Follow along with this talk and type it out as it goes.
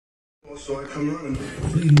So I come running.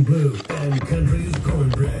 Bleeding blue and country's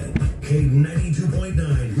cornbread.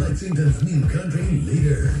 K92.9, Lexington's new country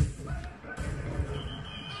leader.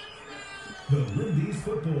 The Lindy's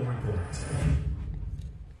Football Report.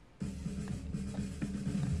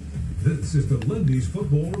 This is the Lindy's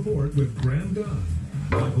Football Report with Graham Dunn,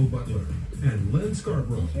 Michael Butler, and Lynn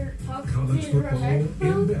Scarborough. College football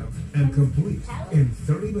in-depth and complete in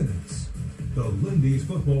 30 minutes. The Lindy's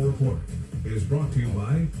Football Report is brought to you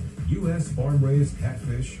by U.S. Farm-Raised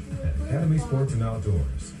Catfish at Academy Sports and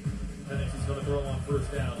Outdoors. Penix is going to throw on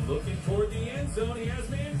first down. Looking toward the end zone. He has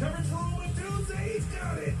man coverage for Roman Dunze. He's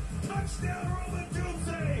got it. Touchdown, Roman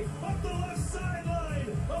Dunze. Up the left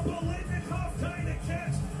sideline. A Biletnikoff kind of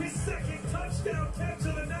catch. His second touchdown catch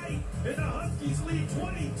of the night. And the Huskies lead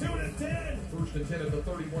 22-10. First and 10 at the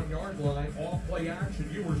 31-yard line. Off play action.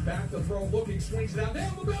 Ewers back to throw. Looking. Swings it out.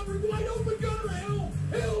 Down the boundary. Wide open. Gunner Hill.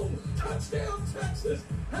 Hill. Touchdown, Texas.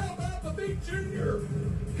 How about the big junior?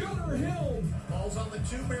 Gunner Hill. Ball's on the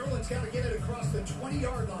 2. Maryland's got to get it across the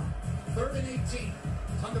 20-yard line. 3rd and 18.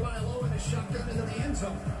 Tagovailoa in a shotgun into the end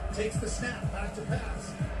zone. Takes the snap. Back to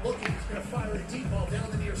pass. Looking. He's going to fire a deep ball down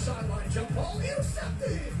the near sideline. Jump ball.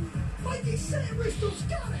 Intercepted. Mikey Sandristel's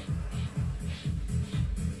got it.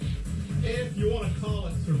 If you want to call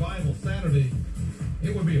it Survival Saturday,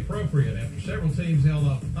 it would be appropriate after several teams held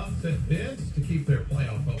off upset bids to keep their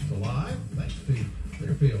playoff hopes alive, thanks to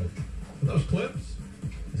Clearfield. For those clips,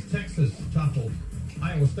 as Texas toppled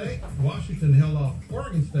Iowa State, Washington held off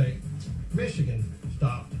Oregon State, Michigan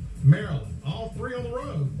stopped Maryland. All three on the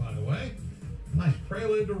road, by the way. Nice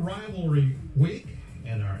prelude to rivalry week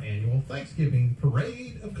and our annual Thanksgiving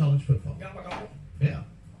parade of college football. Yeah.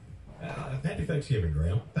 Happy Thanksgiving,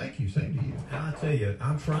 Graham. Thank you. Same to you. I tell you,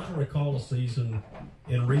 I'm trying to recall a season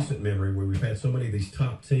in recent memory where we've had so many of these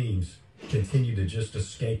top teams continue to just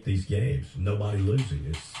escape these games. Nobody losing.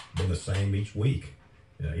 It's been the same each week.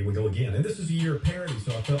 Here we go again. And this is a year of parity,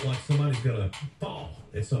 so I felt like somebody's going to fall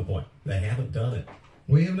at some point. They haven't done it.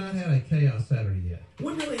 We have not had a chaos Saturday yet.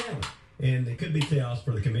 We really haven't. And it could be chaos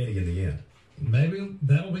for the committee in the end. Maybe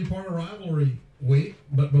that'll be part of rivalry week,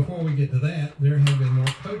 but before we get to that, there have been more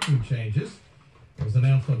coaching changes. It was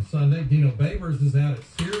announced on Sunday. Dino Babers is out at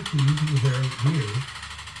Syracuse. He was there 8 years.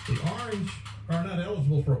 The Orange are not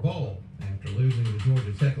eligible for a bowl after losing to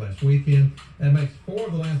Georgia Tech last weekend. That makes 4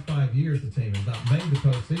 of the last 5 years the team has not made the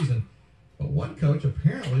postseason. But one coach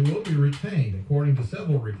apparently will be retained. According to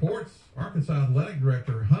several reports, Arkansas Athletic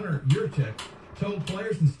Director Hunter Yurchek told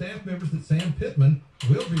players and staff members that Sam Pittman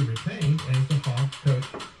will be retained as the Hawks coach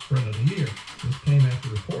for another year. This came after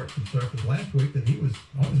reports had surfaced last week that he was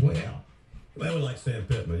on his way out. They would like Sam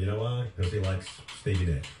Pittman. You know why? Because he likes Stevie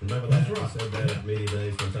Nicks. Remember that? That's right. He said that many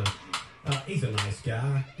days sometimes. He's a nice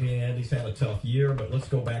guy, and he's had a tough year, but let's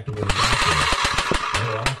go back to where he got there. They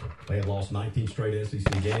were awful. They had lost 19 straight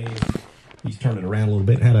SEC games. He's turned it around a little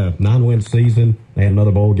bit. Had a 9-win season. They had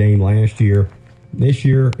another bowl game last year. This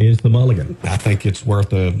year is the mulligan. I think it's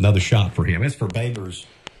worth another shot for him. As for Babers,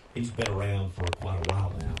 he's been around for quite a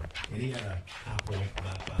while now. And he had a high point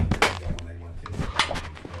about 5 years ago when they went to the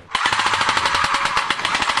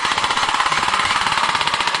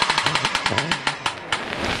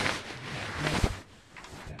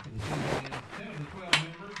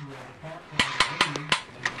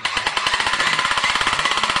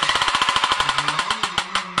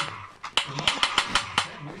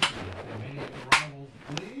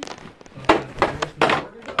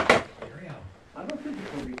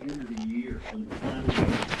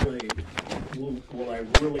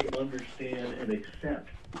really understand and accept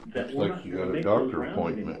that we're like not going to make doctor those rounds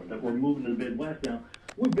appointment. anymore, that we're moving to the Midwest now.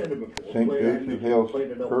 We've been there before. St. Played at Joseph's Michigan, Health,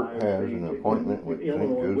 played at Kurt Ohio has State, an appointment with St.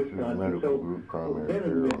 Illinois, Joseph's Wisconsin. Medical So Group we've primary been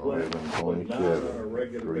in the care on Midwest, but not on a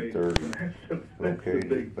regular basis. 330,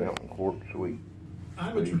 located at Fountain Court Suite.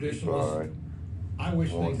 I'm a traditionalist. I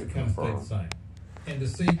wish things would kind of stay the same. And to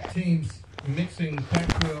see teams mixing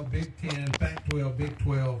Pac-12, Big 10, Pac-12, Big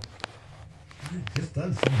 12, it just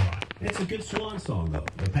doesn't seem right. It's a good swan song, though.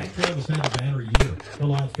 The Pac-12 has had a banner year. I don't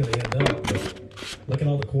know how it's going to end up, but look at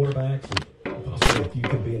all the quarterbacks. And possibly if you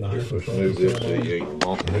could be in the high school ceremony. And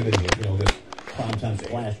even, this primetime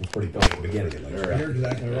splash was pretty fun at the beginning. You're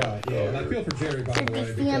exactly right. Yeah, and I feel for Jerry, by the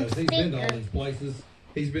way, because he's been to all these places.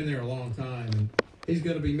 He's been there a long time, and he's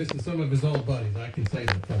going to be missing some of his old buddies. I can say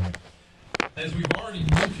that for him. As we've already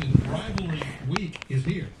mentioned, rivalry week is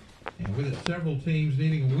here. And with it, several teams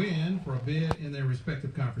needing a win for a bid in their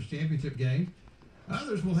respective conference championship games,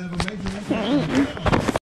 others will have a major impact on the